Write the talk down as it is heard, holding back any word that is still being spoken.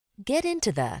Get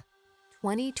into the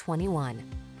 2021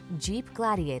 Jeep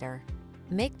Gladiator.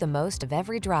 Make the most of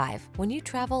every drive when you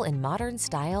travel in modern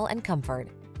style and comfort.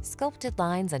 Sculpted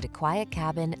lines and a quiet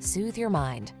cabin soothe your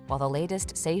mind, while the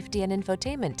latest safety and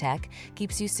infotainment tech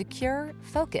keeps you secure,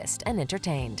 focused, and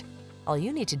entertained. All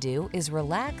you need to do is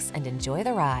relax and enjoy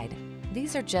the ride.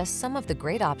 These are just some of the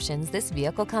great options this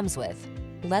vehicle comes with: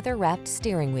 leather-wrapped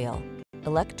steering wheel,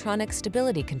 electronic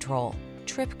stability control,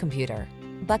 trip computer,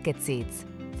 bucket seats,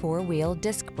 four-wheel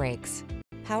disc brakes,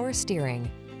 power steering.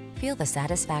 Feel the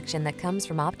satisfaction that comes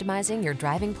from optimizing your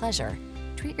driving pleasure.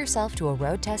 Treat yourself to a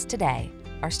road test today.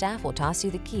 Our staff will toss you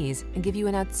the keys and give you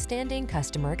an outstanding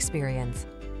customer experience.